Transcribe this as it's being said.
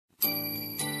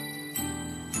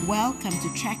Welcome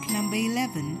to track number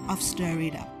 11 of Stir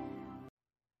It Up.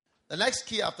 The next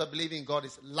key after believing God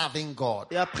is loving God.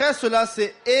 Et après cela,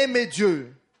 c'est aimer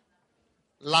Dieu.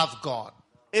 Love God.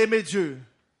 Aimer Dieu.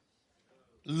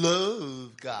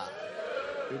 Love God.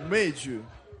 Aimer Dieu.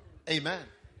 Amen.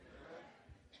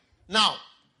 Now,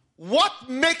 what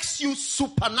makes you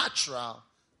supernatural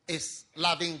is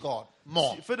loving God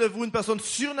more. Ce qui fait de vous une personne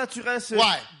surnaturelle, c'est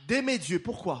Why? d'aimer Dieu.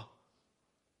 Pourquoi?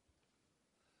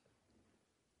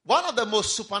 One of the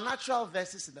most supernatural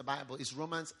verses in the Bible is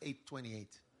Romans 8:28.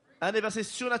 Un des versets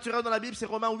surnaturels dans la Bible, c'est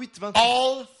Romains 8, 28.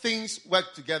 All things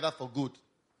work together for good.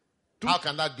 How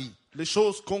can that be? Les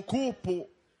choses concourent pour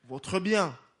votre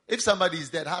bien. If somebody is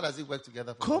dead, how does it work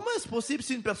together for Comment est-ce possible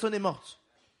si une personne est morte?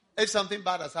 good? If something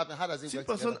bad has happened, how does it Si une work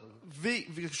together personne for good? vit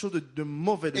quelque chose de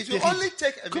mauvais, de It will terrible, only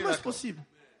take a comment est-ce miracle possible?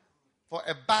 for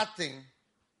a bad thing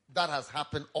that has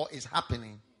happened or is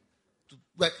happening to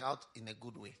work out in a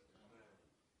good way.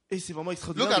 Et c'est vraiment Look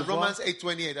extraordinaire at de voir Romans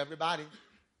 8:28, everybody.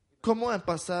 comment un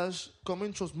passage, comment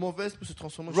une chose mauvaise peut se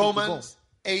transformer en chose de bon. Romans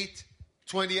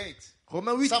 8:28.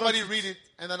 Romains 8, Somebody 28. read it,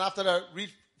 and then after that, read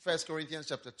 1 Corinthians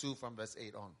chapter 2 from verse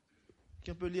 8 on.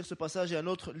 Qui peut lire ce passage et un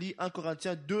autre lit 1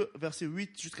 Corinthiens 2, verset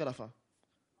 8 jusqu'à la fin.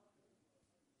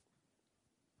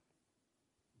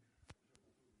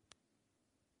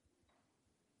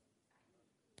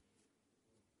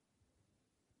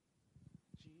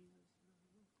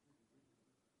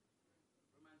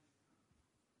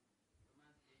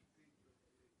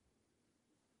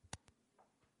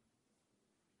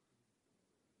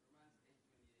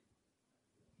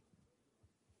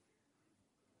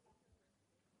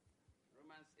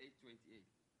 Romans 8:28.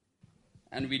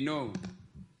 And we know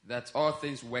that all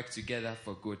things work together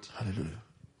for good Alléluia.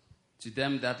 to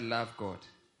them that love God,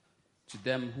 to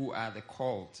them who are the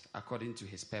called according to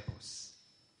his purpose.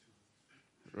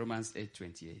 Romans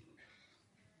 8:28.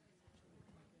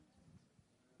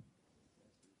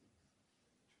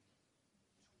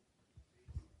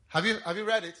 Have you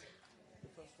read it?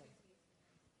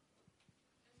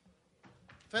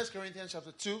 1 Corinthians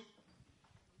chapter 2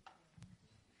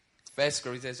 1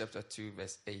 Corinthians chapter 2,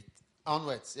 verse 8.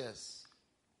 onwards, yes.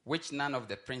 Which none of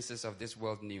the princes of this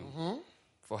world knew.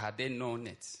 For had they known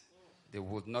it, they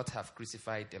would not have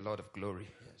crucified the Lord of glory.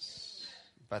 Yes.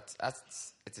 But as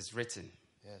it is written,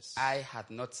 Yes. eye had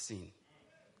not seen,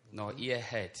 nor ear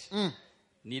heard,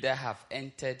 neither have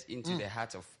entered into the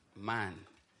heart of man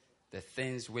the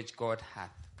things which God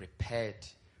hath prepared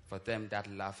for them that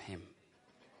love him.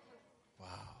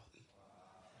 Wow.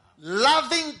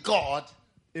 Loving God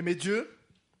Aimer Dieu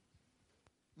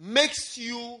makes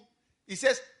you, he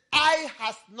says, eye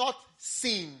has not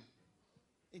seen.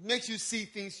 It makes you see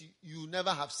things you never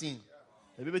have seen.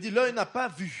 La Bible dit l'œil n'a pas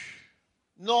vu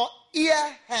Nor ear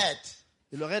heard.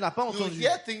 et l'oreille n'a pas You entendu.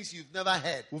 hear things you've never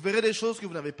heard. Vous verrez des choses que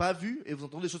vous n'avez pas vues et vous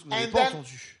entendrez des choses que vous n'avez And pas then-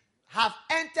 entendues. Have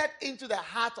entered into the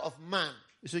heart of man.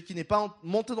 Et ce qui n'est pas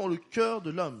monté dans le cœur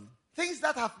de l'homme. Things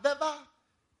that have never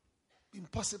been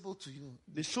possible to you.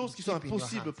 Des choses qui sont Keep in your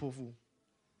impossibles heart. pour vous.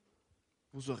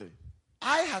 Vous aurez.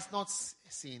 Eye has not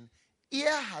seen,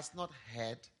 ear has not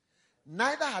heard,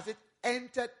 neither has it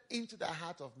entered into the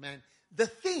heart of man. The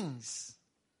things.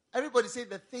 Everybody say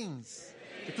the things.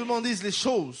 Que tout le monde dise les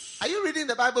choses. Are you reading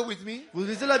the Bible with me? Vous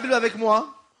lisez la Bible avec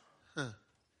moi?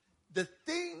 The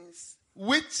things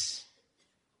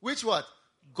which what?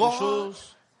 Les God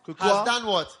choses que has quoi? done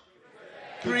what?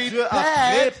 Que Dieu a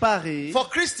Prepared préparé for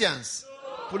Christians.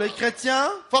 pour les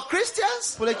chrétiens, For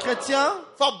Christians? pour les chrétiens,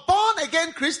 For born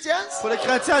again Christians? pour les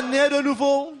chrétiens nés de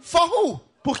nouveau. For who?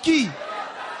 Pour qui?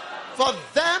 For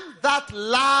them that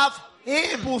love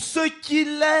Him. Pour ceux qui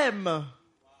l'aiment.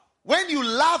 When you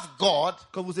love God,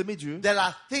 Quand vous aimez Dieu, there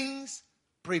are things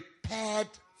prepared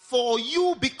for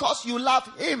you because you love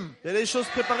Him. il y a des choses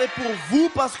préparées pour vous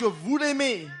parce que vous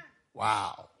l'aimez.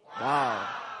 Wow. Wow.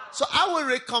 So I will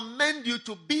recommend you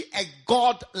to be a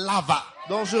God lover.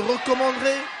 Donc je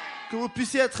recommanderais que vous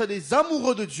puissiez être des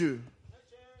amoureux de Dieu.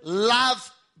 Love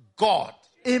God.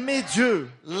 Aimez Dieu.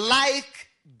 Like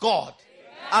God.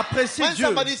 Appréciez When Dieu.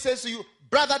 somebody says to you,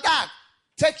 Brother Doug,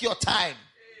 take your time.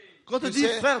 Quand on You dit,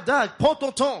 say- frère Dag, prends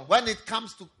ton temps. When it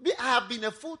comes to, I have been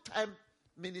a full-time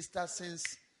minister since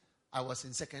I was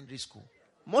in secondary school.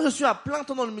 Moi, je suis à plein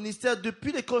temps dans le ministère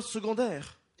depuis l'école secondaire.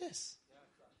 Yes.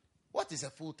 What is a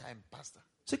full-time pastor?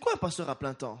 C'est quoi un pasteur à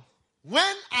plein temps?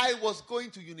 When I was going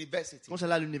to university, Quand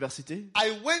j'allais à l'université,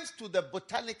 I went to the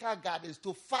botanical gardens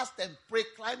to fast and pray,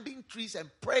 climbing trees and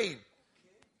praying.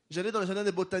 j'allais dans le jardin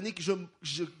des botaniques,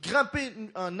 je grimpais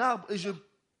un arbre et je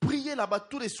priais là-bas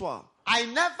tous les soirs. I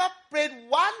never prayed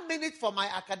 1 minute for my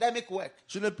academic work.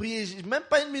 Je ne priais même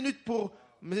pas une minute pour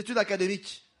mes études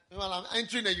académiques. When I'm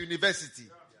entering a university,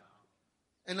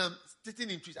 And I'm sitting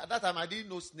in trees. At that time, I didn't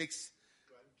know snakes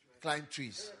climb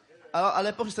trees. Alors, à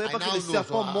l'époque, je ne savais I pas que now les know, so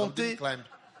serpents I didn't montaient climb.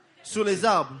 sur les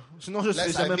arbres. Sinon, je ne serais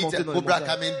Unless I jamais meet monté a dans les cobra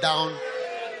montagnes. coming down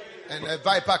and a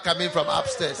viper coming from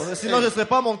upstairs. Sinon, je ne serais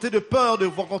pas monté de peur de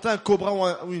rencontrer un cobra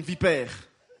ou une vipère.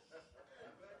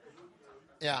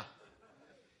 Yeah.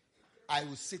 I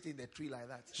would sit in the tree like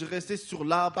that. Je restais sur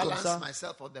l'arbre comme Balance ça.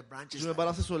 myself on the branches. Je me like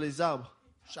balançais sur les arbres.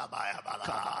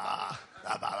 Shabba-yabba-la,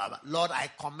 shabba-la-ba. Lord, I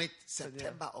commit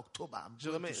September, October. I'm Je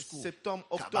going remets to school. septembre,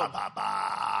 octobre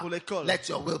Kabba-ba-ba. pour l'école. Let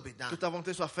your will be Que done. ta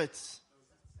volonté soit faite.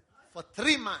 For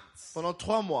 3 months, Pendant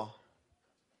 3 mois,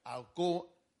 I'll go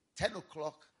 10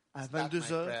 o'clock. à start 22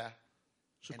 my heures, prayer,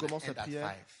 je and I commence la end at prière.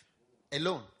 5.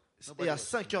 Alone. Nobody Et à else.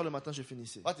 5 heures le matin, je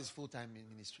finissais. What is full-time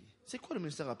ministry? C'est quoi le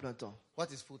ministère à plein temps? What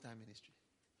is full-time ministry?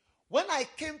 When I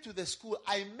came to the school,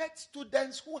 I met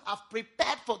students who have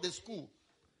prepared for the school.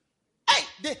 Hey,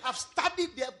 they have studied,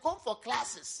 they have gone for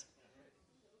classes.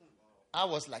 I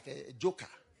was like a joker.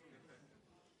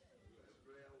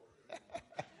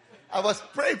 I was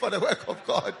praying for the work of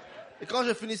God. Et quand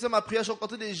je finissais ma prière, je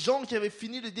rencontrais des gens qui avaient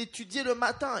fini d'étudier le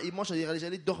matin. Et moi,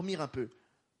 j'allais dormir un peu.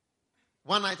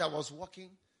 One night I was walking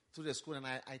through the school and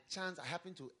I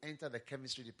happened to enter the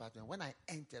chemistry department. When I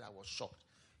entered, I was shocked.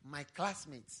 My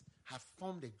classmates had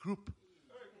formed a group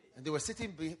and they were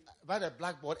sitting by the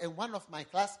blackboard, and one of my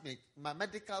classmates, my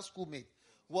medical schoolmate,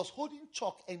 was holding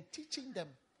chalk and teaching them.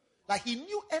 Like he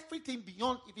knew everything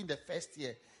beyond even the first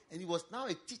year. And he was now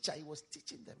a teacher. He was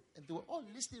teaching them. And they were all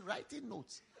listening, writing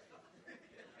notes.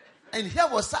 And here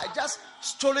was I just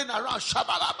strolling around.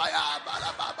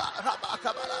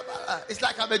 It's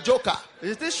like I'm a joker. Et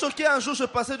j'étais choqué un jour, je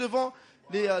passais devant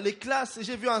les classes et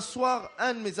j'ai vu un soir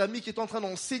un de mes amis qui était en train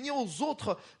d'enseigner aux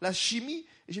autres la chimie.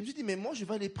 Et je me suis dit, mais moi je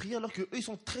vais aller prier alors qu'eux ils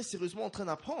sont très sérieusement en train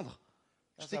d'apprendre.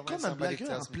 J'étais When comme un somebody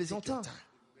blagueur, un tells me, "Take your plaisantin. time."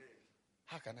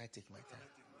 How can I take my time?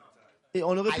 Et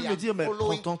on aurait pu I me am dire, mais prends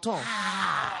following- ton temps.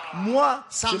 Moi,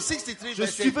 Psalm je 63 je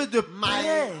verse 8, suivais de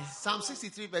près. Psalm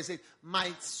 63 verse 8,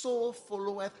 my soul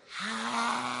followeth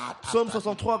hard. Psaume after thee.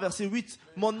 63, verset 8.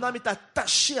 Mon âme est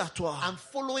attachée à toi. I'm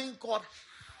following God.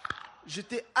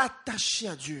 J'étais attaché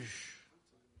à Dieu.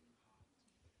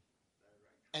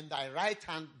 And thy right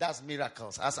hand does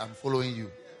miracles as I'm following you.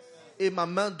 Et ma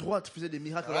main droite faisait des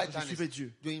miracles The alors right que je hand suivais is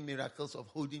Dieu. doing miracles of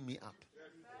holding me up.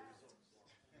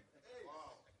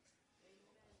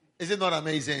 Is it not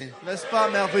amazing? N'est-ce pas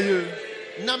merveilleux?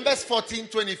 Numbers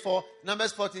 14:24.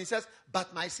 Numbers 14 says,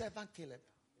 but my servant Caleb,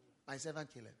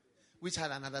 which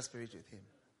had another spirit with him,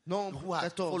 Nombre who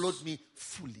had 14, followed me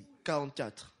fully,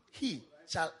 44. he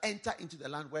shall enter into the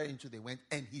land whereinto they went,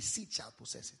 and his seed shall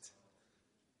possess it.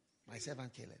 My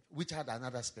servant Caleb, which had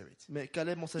another spirit. Mais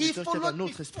Caleb, mon He serviteur, qui avait followed un me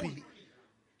autre esprit, fully.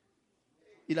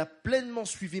 il a pleinement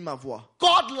suivi ma voie.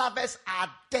 God lovers are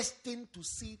destined to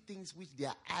see things which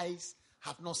their eyes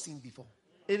have not seen before.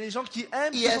 Et les gens qui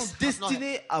aiment Yes, sont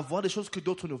destinés à voir des choses que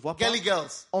d'autres ne voient pas, Girly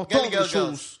girls, entendre girly des girls.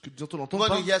 choses que d'autres n'entendent When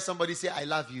pas. you hear somebody say, I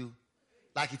love you,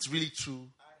 like it's really true,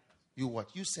 you what?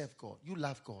 You serve God. You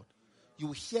love God. You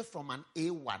will hear from an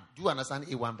A1. Do you understand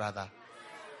A1, brother?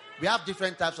 We have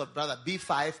different types of brother.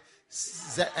 B5,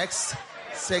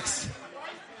 X6,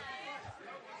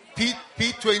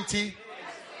 P20,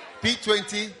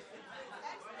 P20,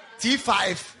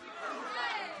 T5.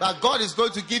 But God is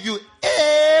going to give you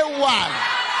A1.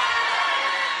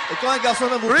 Et quand un garçon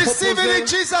va vous Receive proposer it in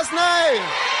Jesus' name.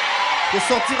 de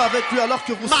sortir avec lui alors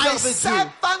que vous My servez Dieu,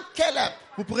 servant Caleb,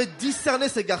 vous pourrez discerner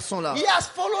ces garçons-là. he has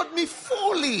followed me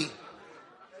fully.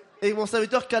 Et mon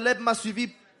serviteur Caleb m'a suivi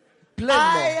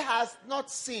pleinement. Eye has not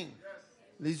seen.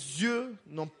 Les yeux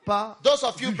n'ont pas. Those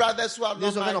of you brothers who are Les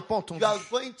not oreilles married, n'ont pas entendu. you are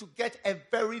going to get a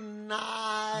very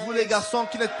nice Vous les garçons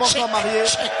qui n'êtes pas encore mariés,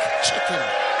 chicken.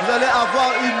 vous allez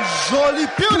avoir une jolie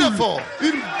Beautiful. poule,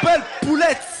 une belle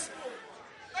poulette.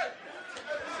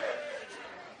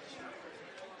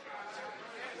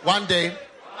 One day,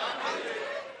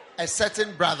 a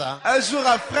certain brother Un jour,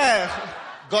 un frère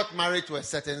got married to a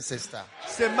certain sister.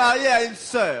 s'est marié à une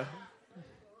sœur.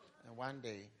 And one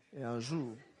day, Et un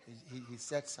jour, he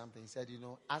said something. He said, you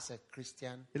know, as a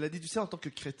Christian, il a dit, tu sais, en tant que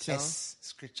chrétien, as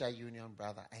Scripture Union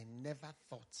brother, I never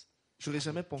thought j'aurais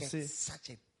jamais get pensé such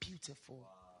a beautiful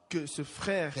que ce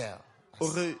frère girl as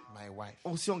aurait my wife.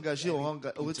 aussi engagé, Very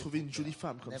aurait trouvé une beautiful jolie girl.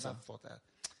 femme comme Never ça. thought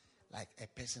like a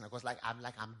person. Because like I'm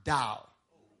dull.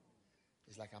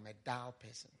 It's like I'm a dull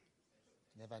person.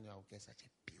 Never knew I would get such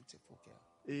a beautiful girl.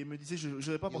 Et il me disait, je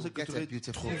n'aurais pas pensé You'll que get tu a aurais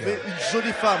beautiful trouvé girl. une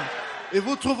jolie femme. Et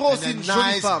vous trouverez And aussi a une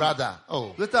jolie nice femme. brother.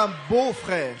 Oh, Vous êtes un beau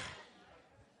frère.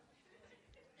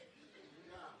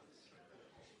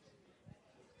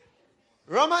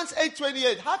 Romans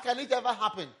 8:28. How can it ever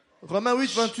happen? Romains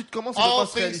 8, 28, comment ça ne peut All pas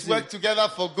se things réaliser? work together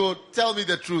for good. Tell me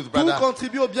the truth, Tout brother.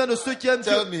 contribue au bien de ceux qui aiment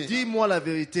Tell Dieu. me. Dis-moi la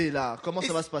vérité là. Comment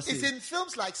ça va se It's passer? in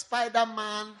films like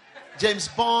Spider-Man, James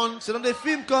Bond, C'est dans des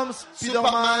films comme Spider-Man,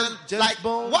 Superman, James like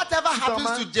Bond, whatever Superman.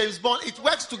 happens to James Bond, it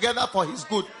works together for his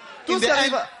good. Tout In ce the qui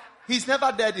arrive end, à- he's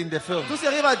never dead in the film. Tout ce qui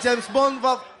arrive à James Bond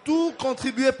va tout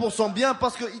contribuer pour son bien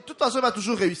parce que de toute façon il va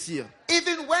toujours réussir.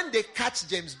 Even when they catch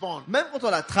James Bond, Même quand on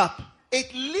l'attrape, it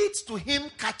leads to him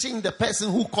catching the person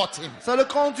who caught him. ça le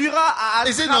conduira à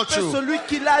Is it not attraper true? celui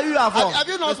qui l'a eu avant. Have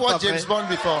you not N'est-ce pas watched James vrai? Bond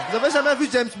before? Vous avez jamais vu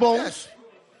James Bond? Yes.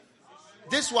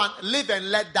 This one, Live and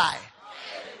Let Die.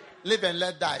 Live and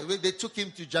Let Die. They took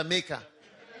him to Jamaica.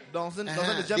 Dans un de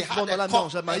They James had Bond dans la mer en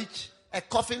Jamaïque, a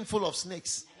coffin full of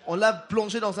snakes on l'a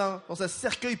plongé dans un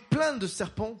cercueil plein de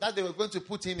serpents. that they were going to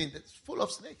put him in. Full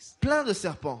of snakes. Plein de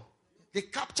serpents. They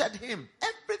captured him.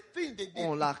 Everything they did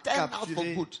On l'a turned out for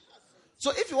capturé. good.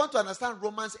 So if you want to understand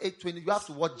Romans 8:20, you have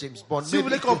to watch James Bond. Si vous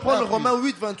voulez Maybe it will comprendre help you. Romains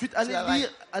 8, 28, allez C'est vrai. lire,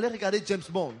 allez regarder James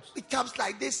Bond. It comes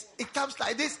like this. It comes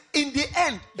like this. In the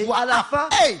end, Et you à are la up. fin,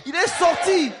 Hey, il est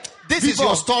sorti. this is vivant.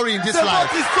 your story in this C'est life.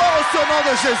 votre histoire au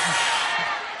surnom de Jésus.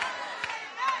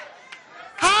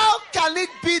 How can it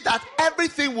be that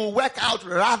everything will work out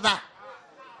rather?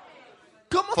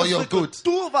 Comment For ça se your fait que good.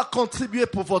 tout va contribuer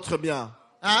pour votre bien?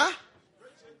 Huh?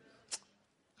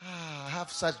 I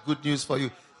have such good news for you.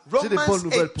 J'ai des bonnes Romans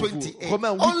nouvelles pour vous. 8:28.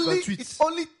 Romains 8, Only,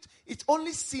 28. it's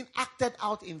only seen acted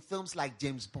out in films like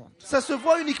James Bond. Ça se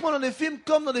voit uniquement dans des films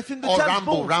comme dans des films de Or James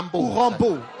Rambo, Bond Rambo. ou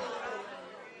Rambo.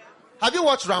 Have you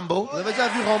watched Rambo? Vous avez déjà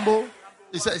vu Rambo?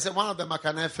 It's one of the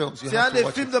McConaughey films. You C'est have un to des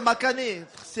watch films it. de Macané.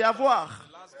 C'est à voir.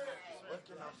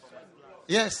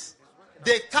 Yes.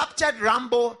 They captured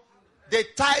Rambo. They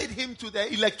tied him to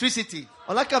the electricity.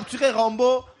 On a capturé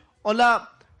Rambo. On l'a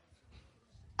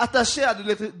attaché à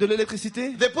de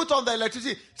l'électricité. They put on the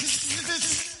electricity.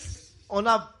 On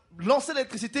a lancé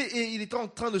l'électricité et il était en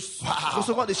train de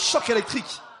recevoir des chocs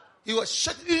électriques. He was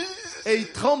shaking. Et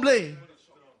il tremblait.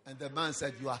 And the man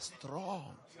said, "You are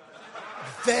strong.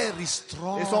 Very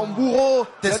strong. Et son bourreau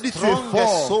il The a dit, tu es strongest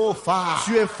fort. so far."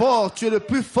 Tu es fort. Tu es le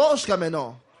plus fort jusqu'à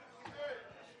maintenant.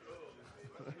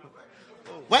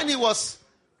 When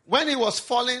he was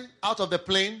falling out of the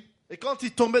plane, Et quand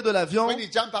il tombait de l'avion, when he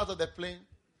jumped out of the plane,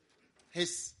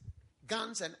 his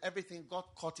guns and everything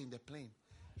got caught in the plane.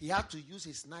 He had to use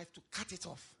his knife to cut it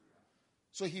off.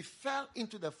 So he fell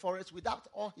into the forest without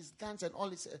all his guns and all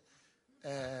his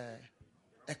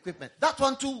equipment. That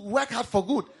one too worked out for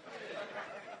good.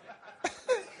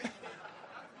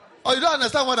 Oh, you don't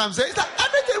understand what I'm saying? It's like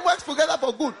everything works together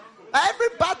for good. Every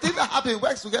bad thing that happens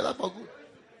works together for good.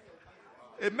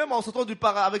 et même en sautant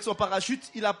avec son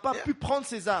parachute, il n'a pas pu prendre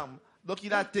ses armes. Donc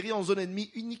il a atterri en zone ennemie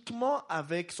uniquement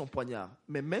avec son poignard.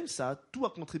 Mais même ça, tout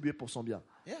a contribué pour son bien.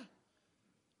 Yeah.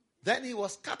 Then he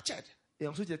was captured. Et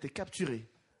ensuite, il a été capturé.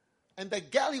 And the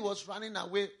girl he was running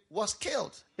away was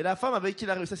killed. Et la femme avec qui il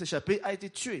a réussi à s'échapper a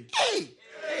été tuée. Hey!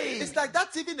 It's like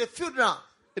that's even a funeral.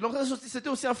 Et donc c'était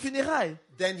aussi un funérail.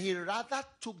 Then he rather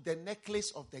took the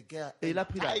necklace of the girl Et il a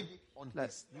pris tied it on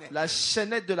his neck. la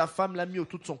chaînette de la femme, l'a mis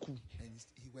autour de son cou. And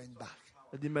he went back.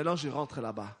 Il a dit, maintenant je rentre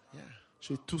là-bas. Yeah.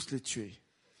 Je vais tous les tuer.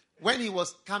 When he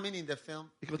was coming in the film,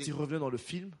 Et quand il revient dans le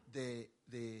film, the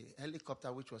helicopter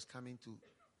which was coming to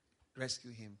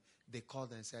rescue him, they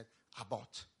called and said,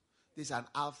 abort. This is an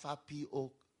Alpha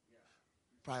PO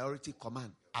priority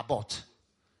command. Abort.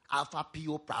 Alpha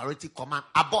PO priority command.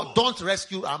 Abort. Don't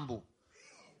rescue Rambo.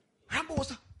 Rambo was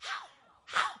like,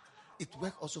 how? It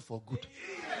worked also for good.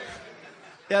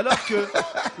 et alors que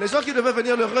les gens qui devaient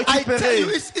venir le I tell récupérer, you,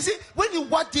 you see, when you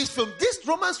watch this film, this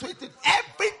Romans 8,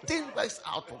 everything works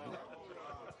out for good.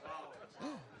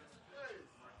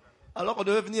 alors qu'on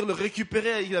devait venir le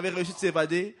récupérer et il avait réussi de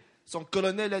s'évader, son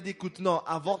colonel a dit, écoute, non,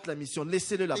 avorte la mission,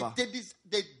 laissez-le là-bas.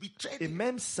 They betrayed Et him.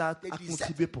 même ça a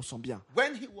contribué pour son bien.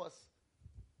 When he was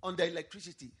on the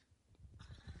electricity,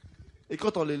 Et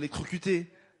quand on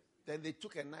l'électrocutait, then they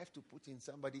took a knife to put in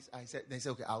somebody's eye. They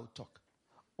said, okay, I'll talk.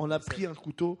 on a pris un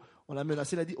couteau, on l'a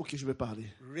menacé, il a dit, ok, je vais parler.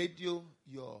 Radio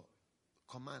your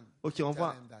command. Ok, Tell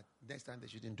envoie. them that next time they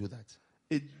shouldn't do that.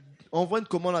 Et envoie une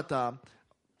commande à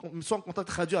sois en contact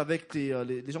radio avec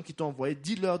les gens qui t'ont envoyé,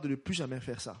 dis-leur de ne plus jamais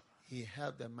faire ça. He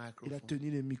held the Il a microphone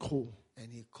tenu le micro. and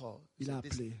he called. Il So a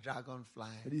this appelé. Il a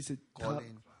dragonfly dit, c'est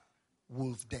calling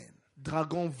wolf den.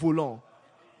 dragon volant.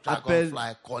 Appelle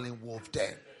Dragonfly calling wolf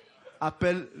den.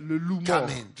 le loup mort. Come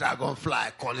in,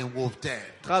 dragonfly calling wolf den.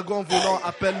 Dragon volant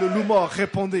appelle le loup mort.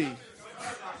 Répondez.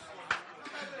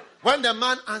 When the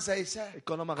man answered, he said, Et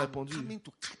quand l'homme a I'm répondu, coming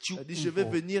to catch you. il a dit, je vais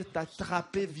evil. venir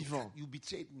t'attraper vivant. You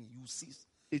betrayed me. You cease.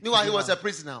 Et tu Meanwhile, he diras- was a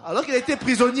prisoner. Alors qu'il a été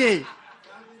prisonnier.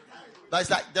 But it's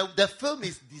like the film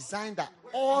is designed that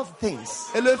all things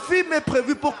Et le film est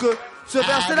prévu pour que ce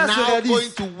verset-là are se now going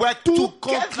réalise. to work Tout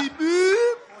together. contribue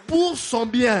pour son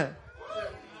bien.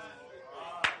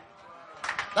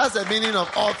 That's the meaning of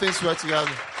all things work together.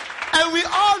 And we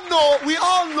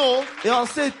all know Et on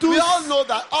sait tous we all know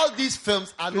that all these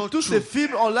films are que not tous true. ces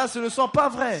films en là, ce ne sont pas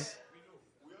vrais.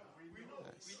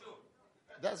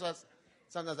 That's why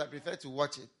sometimes I prefer to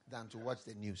watch it than to watch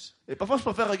the news. Et parfois, je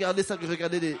préfère regarder ça que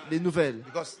regarder les nouvelles.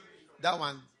 Because that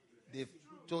one, they've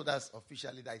told us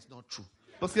officially that it's not true.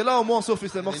 Parce que là, au moins, on sait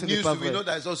officiellement que The ce n'est news, pas we know vrai.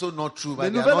 that it's also not true, but Les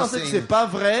they are nouvelles, on not sait que saying c'est it. pas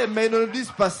vrai, mais ils ne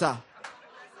disent pas ça.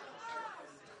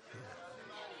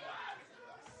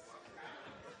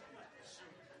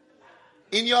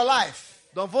 In your life,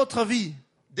 Dans votre vie,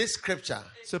 this scripture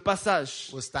ce passage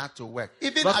will start to work.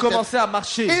 Even va commencer à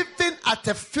marcher. even at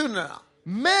a funeral,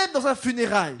 Même dans un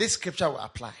funérail, this scripture will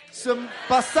apply. ce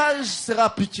passage sera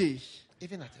appliqué.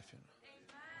 Even at a funeral.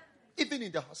 Even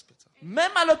in the hospital.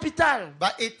 Même à l'hôpital.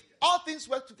 But all things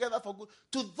work together for good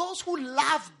to those who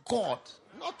love God,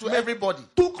 not to Mais everybody.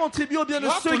 tout contribue au bien de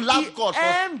You have ceux to love qui God for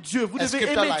aiment Dieu. Vous A devez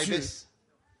scripture aimer like Dieu this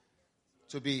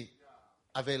to be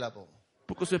available.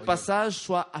 pour que ce passage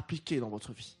soit appliqué dans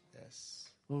votre vie.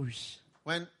 Yes. Oh oui.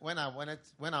 When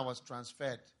I was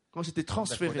transferred, Quand j'étais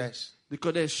transféré de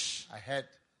Kodesh, I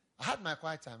had my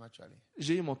quiet time actually.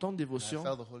 j'ai eu mon temps de I dévotion.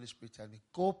 felt the Holy Spirit tell me,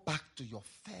 go back to your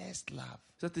first love.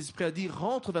 Cet-esprit a dit,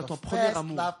 rentre vers Your ton premier first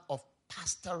amour. love of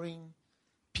pastoring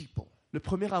people. Le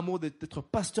premier amour d'être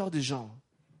pasteur des gens.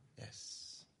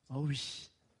 Yes. Oh oui.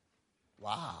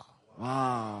 Wow.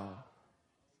 Wow.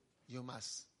 You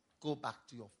must go back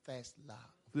to your first love.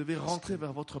 Vous devez rentrer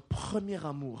vers votre premier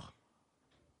amour.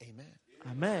 Amen.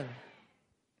 Amen.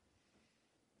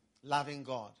 Loving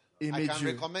God. Aimer I can Dieu.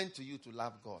 recommend to you to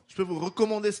love God. Je peux vous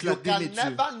recommander cela You d'aimer can Dieu.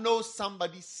 never know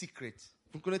somebody's secret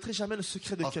Vous ne connaîtrez jamais le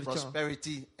secret de of quelqu'un,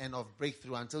 prosperity and of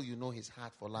breakthrough until you know his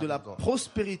heart for de loving la God.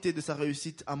 prospérité de sa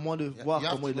réussite, à moins de You voir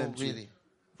have comment to il know aime Dieu. really.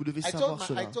 Vous devez I savoir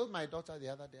cela. told my daughter the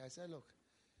other day, I said, look,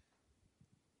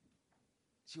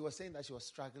 she was saying that she was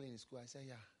struggling in school. I said,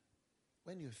 yeah,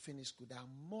 when you finish school, there are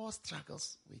more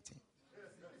struggles waiting.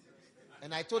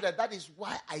 And I told her that is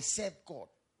why I serve God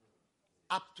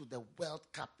up to the World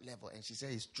Cup level. And she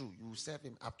said, it's true. You serve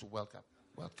him up to World Cup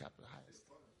the highest.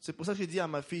 C'est pour ça que j'ai dit à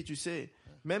ma fille, tu sais,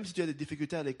 même si tu as des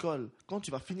difficultés à l'école, quand tu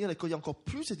vas finir l'école, il y a encore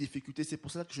plus de difficultés. C'est pour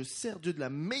ça que je sers Dieu de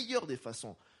la meilleure des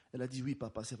façons. Elle a dit, oui,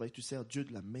 papa, c'est vrai que tu sers Dieu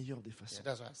de la meilleure des façons.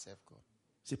 Yeah, that's why I serve God.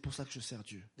 C'est pour ça que je sers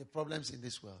Dieu. The problems in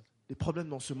this world, Les problèmes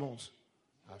dans ce monde,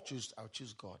 I'll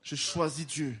choose God. je choisis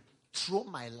Dieu. Throw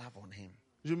my love on him.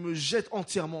 Je me jette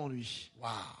entièrement en lui. Wow.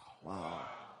 Wow.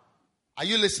 Are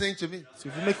you listening to me? Est-ce que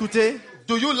vous m'écoutez?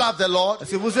 Do you love the Lord?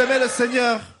 Est-ce que vous aimez le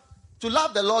Seigneur? To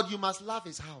love the Lord, you must love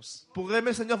his house. Pour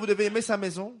aimer le Seigneur, vous devez aimer sa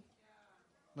maison.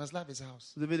 You must love his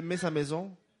house. Vous devez aimer sa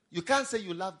maison. You can't say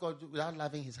you love God without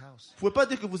loving his house. Vous ne pouvez pas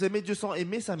dire que vous aimez Dieu sans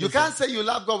aimer sa You maison. can't say you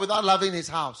love God without loving his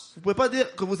house. Vous ne pouvez pas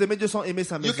dire que vous aimez Dieu sans aimer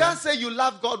sa You maison. can't say you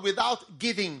love God without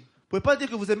giving. Vous ne pouvez pas dire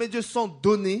que vous aimez Dieu sans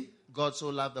donner. God so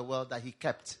loved the world that he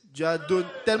kept. Dieu a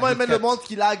tellement aimé le monde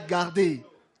qu'il a gardé.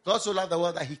 God so loved the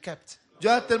world that he kept. Dieu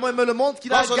a tellement aimé le monde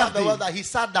qu'il a God so loved the gardé. world that he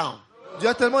sat down. Dieu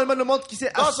a tellement aimé le monde qu'il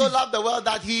s'est God assis. so loved the world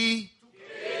that he...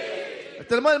 Il a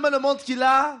tellement aimé le monde qu'il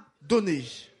a donné.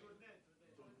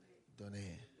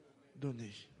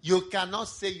 Donné. You cannot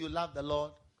say you love the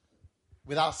Lord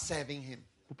without serving him.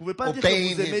 Vous ne pouvez pas dire Obeying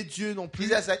que vous aimez him. Dieu non plus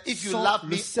Jesus said, if you sans love le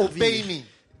me, servir. obey me.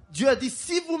 Dieu a dit,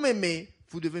 si vous m'aimez,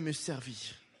 vous devez me servir.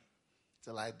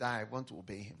 Till I die, I want to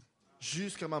obey him.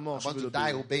 Jusqu'à ma mort, I je want veux to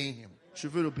die l'obéir. obeying him Je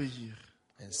veux l'obéir.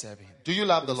 and serve him. Do you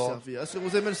love the Le Lord? servir. Est-ce que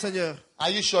vous aimez le Seigneur? Are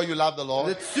you sure you love the Vous Lord?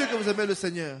 êtes sûr que vous aimez le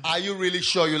Seigneur? Are you really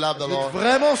sure you love the Vous êtes Lord?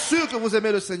 vraiment sûr que vous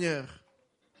aimez le Seigneur?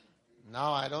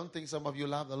 No, I don't think some of you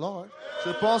love the Lord.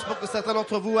 Je pense pas que certains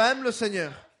d'entre vous aiment le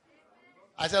Seigneur.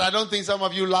 I said, I don't think some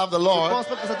of you love the Je Lord. pense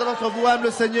pas que certains d'entre vous aiment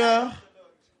le Seigneur.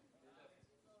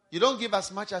 You don't give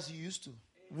as much as you used to.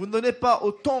 Vous ne donnez pas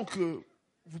autant que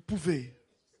vous pouvez.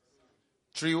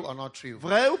 True or not true?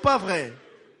 Vrai ou pas vrai?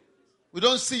 We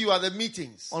don't see you at the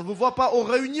meetings. On ne vous voit pas aux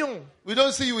réunions. We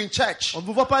don't see you in church. On ne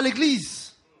vous voit pas à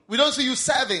l'église. We don't see you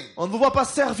serving. On ne vous voit pas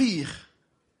servir.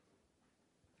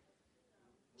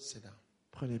 Sit down.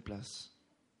 Prenez place.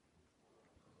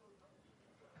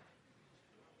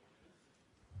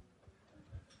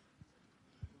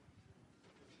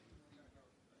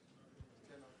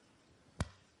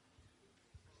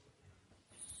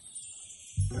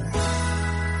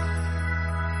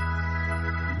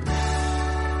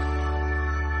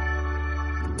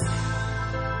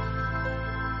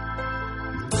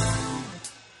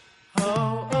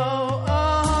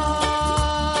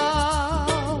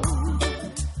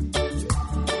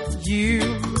 You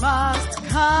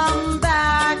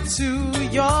to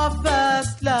your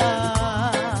first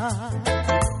love.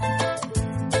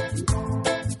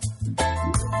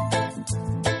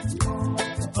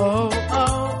 Oh,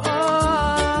 oh, oh.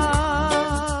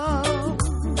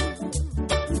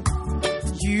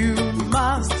 You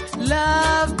must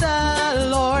love the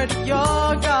Lord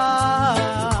your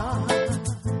God.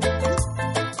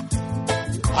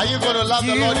 Are you going to love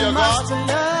the You Lord your must God?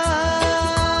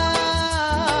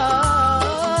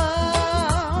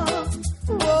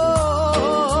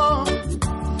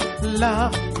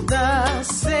 love the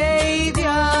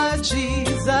Savior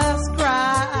Jesus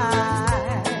Christ.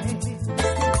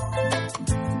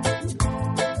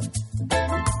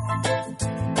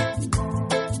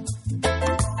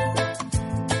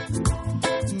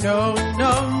 No,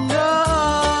 no, no.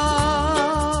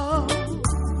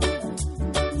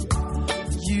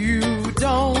 You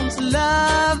don't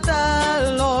love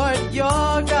the Lord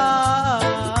your God.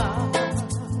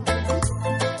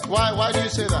 Why do you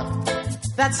say that?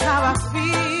 That's how I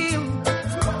feel.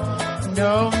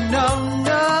 No, no,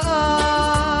 no.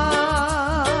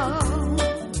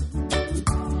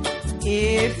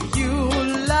 If you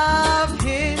love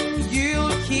him,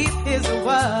 you'll keep his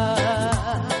word.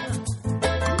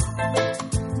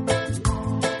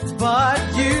 But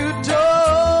you don't.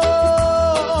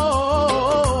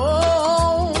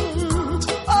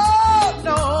 Oh,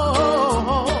 no.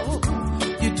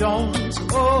 You don't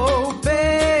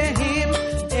obey him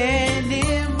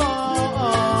anymore.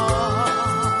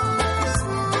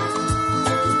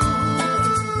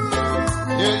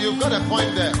 You've got a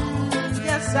point there.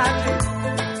 Yes, I do.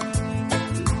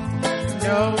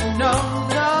 No, no,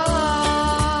 no.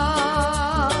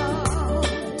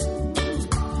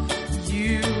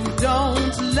 You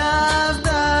don't love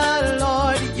the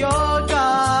Lord your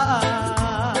God.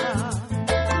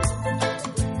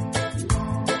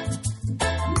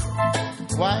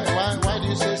 Why do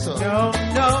you say so? No,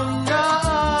 no, no.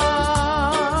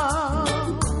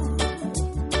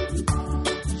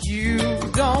 You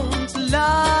don't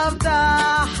love the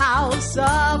house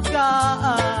of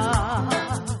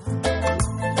God.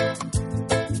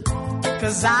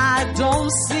 'Cause I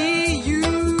don't see you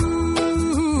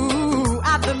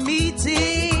at the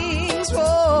meetings.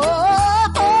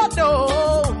 Oh, no.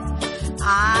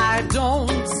 I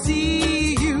don't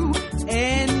see you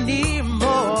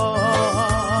anymore.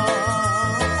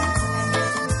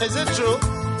 Is it true?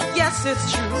 Yes, it's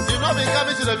true. You've not been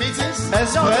coming to the meetings?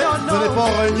 Est-ce Non, vrai? non, Vous n'êtes pas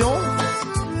en réunion?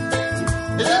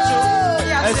 Is it true?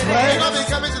 Yes, Est-ce it vrai? You've not been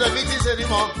coming to the meetings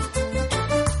anymore?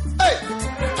 Hey!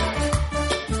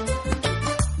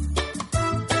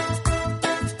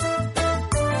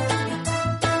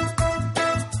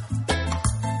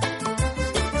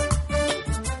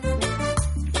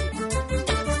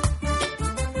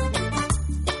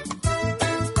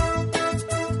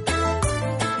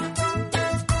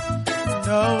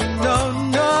 No, no,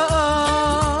 no.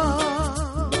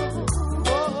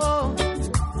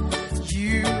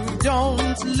 You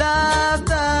don't love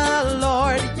the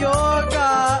Lord your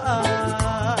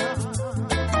God.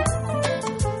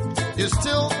 You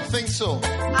still think so?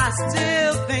 I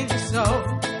still think so.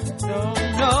 No,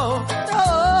 no, no.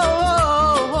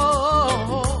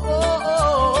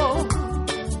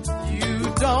 You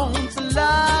don't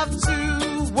love to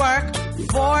work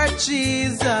for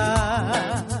Jesus.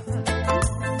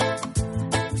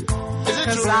 Is it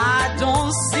 'Cause true? I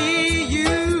don't see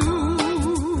you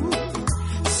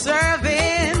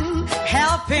serving,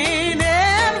 helping,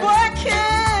 and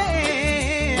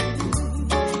working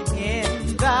in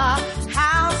the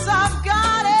house of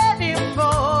God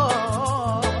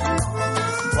anymore.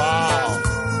 Wow.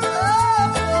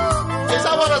 Is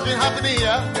that what has been happening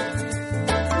here?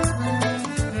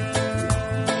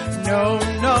 No,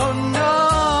 no, no.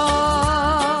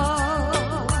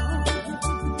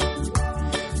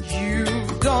 You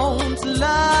don't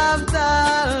love the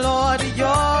Lord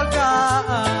your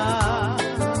God.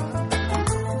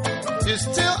 You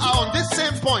still are on this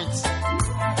same point.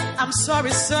 I'm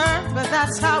sorry, sir, but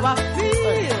that's how I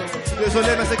feel.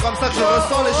 Désolé, mais c'est comme ça que je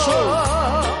ressens les choses.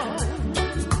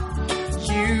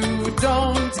 You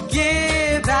don't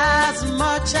give as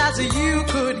much as you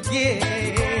could give.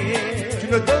 Tu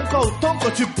ne donnes pas autant que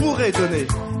tu pourrais donner.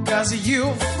 'Cause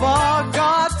you've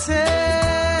forgotten.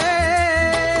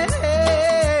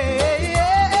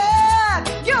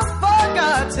 You've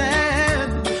forgotten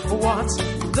what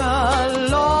the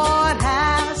Lord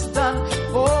has done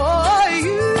for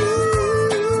you.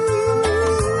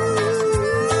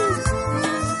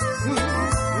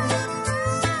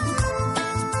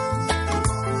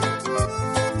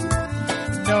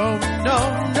 No, no,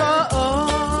 no.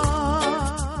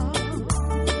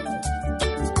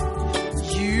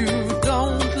 You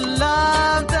don't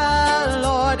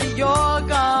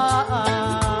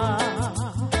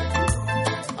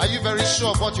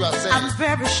what you are saying. I'm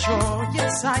very sure,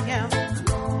 yes I am.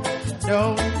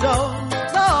 No, no,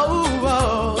 no,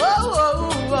 oh,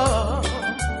 oh, oh.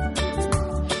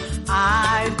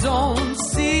 I don't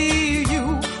see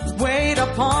you wait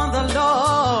upon the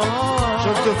Lord. Je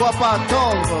ne te vois pas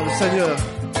attendre le Seigneur.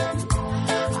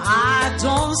 I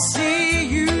don't see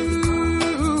you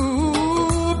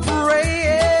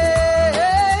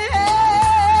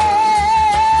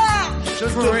Je ne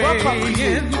te vois pas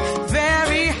prier. praying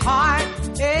very hard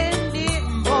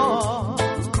anymore.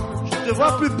 Je ne te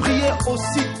vois plus prier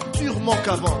aussi durement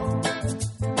qu'avant.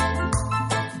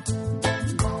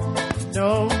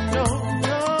 No, no,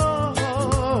 no,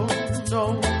 no, no,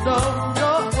 no.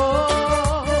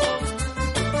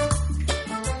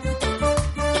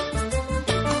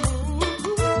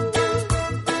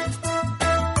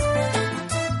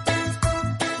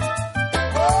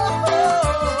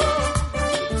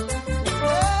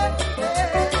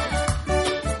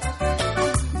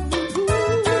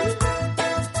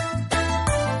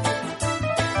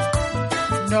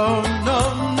 No, no,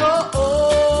 no.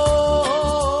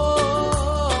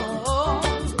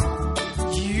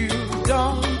 You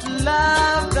don't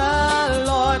love the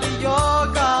Lord your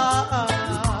God.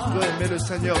 Tu dois aimer le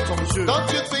Seigneur, ton Dieu.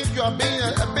 Don't you think you are being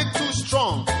a bit too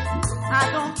strong? I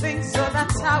don't think so,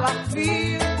 that's how I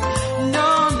feel.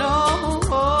 No, no.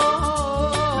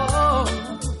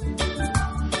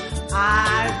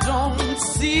 I don't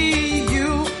see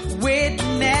you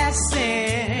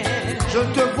witnessing. Je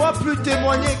ne te vois plus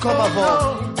témoigner comme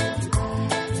avant.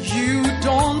 You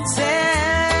don't tell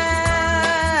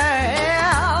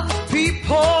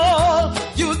people,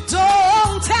 you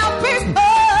don't tell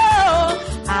people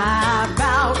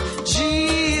about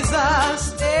Jesus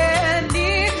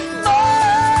anymore.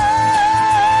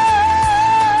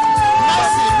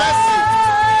 Mercy, mercy.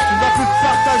 Tu ne vas plus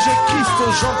partager Christ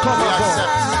aux gens comme We avant.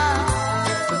 accept.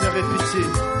 Seigneur, aie pitié.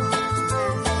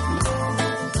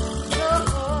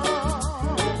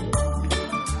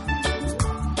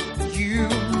 You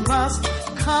must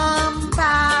come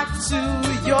back to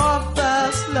your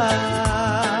first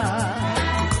love.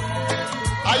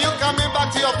 Are you coming back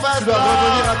to your first Tu dois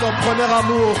revenir love? à ton premier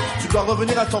amour. Tu dois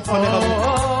revenir à ton premier amour.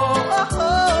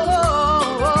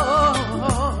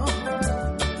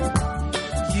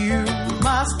 You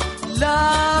must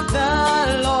love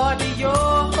the Lord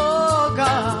your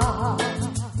God.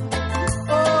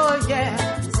 Oh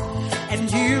yes,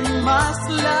 and you must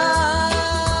love.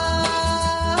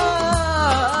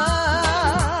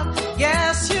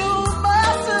 Yes, you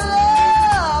must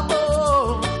love.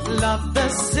 Oh, love the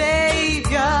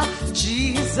Savior,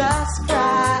 Jesus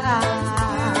Christ.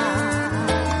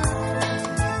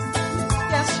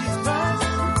 Yes, you must.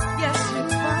 Yes, you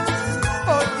must.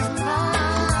 Oh, you must.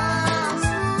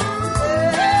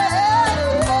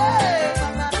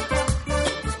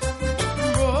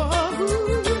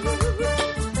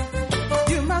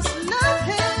 You must love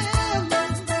Him.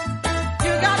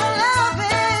 You gotta love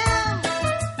Him.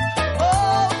 Oh,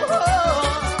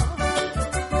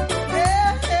 yeah.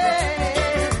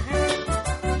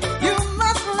 You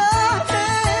must love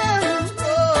Him.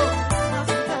 Oh,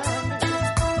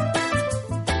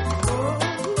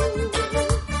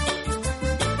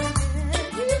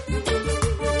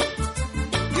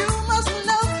 you must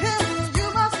love Him. You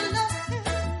must love Him.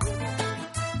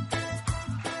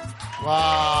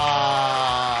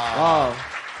 Wow. Wow.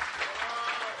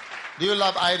 Do you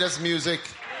love Ida's music?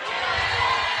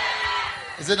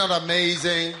 Is it not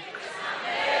amazing?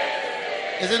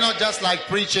 Is it not just like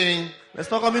preaching? N'est-ce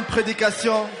pas comme une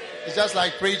prédication? It's just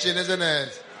like preaching, isn't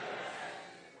it?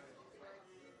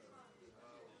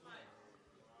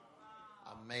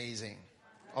 Amazing.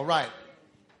 All right.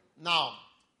 Now,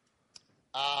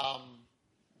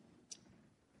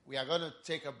 we are going to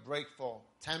take a break for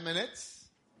 10 minutes.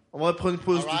 On va prendre une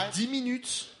pause Alright. de 10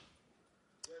 minutes.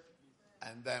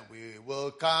 And then we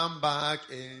will come back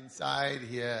inside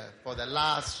here for the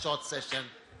last short session.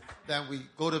 Then we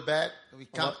go to bed. We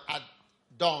come at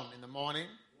dawn in the morning.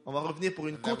 On va revenir pour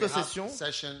une And then we courte have session.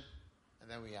 session. And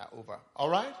then we are over. All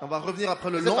right? On va revenir après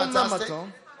le Is it lendemain fantastic?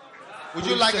 matin. Would Pour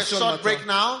you une like a session short matin. break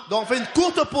now? Donc on fait une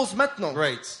courte pause maintenant.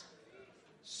 Great.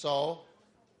 So,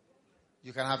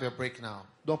 you can have your break now.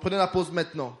 Donc prenez la pause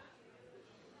maintenant.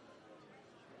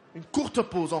 Une courte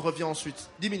pause, on revient ensuite.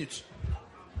 10 minutes.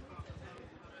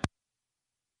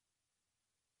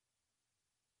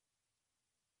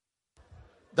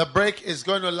 The break is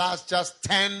going to last just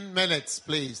 10 minutes,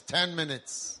 please. 10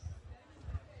 minutes.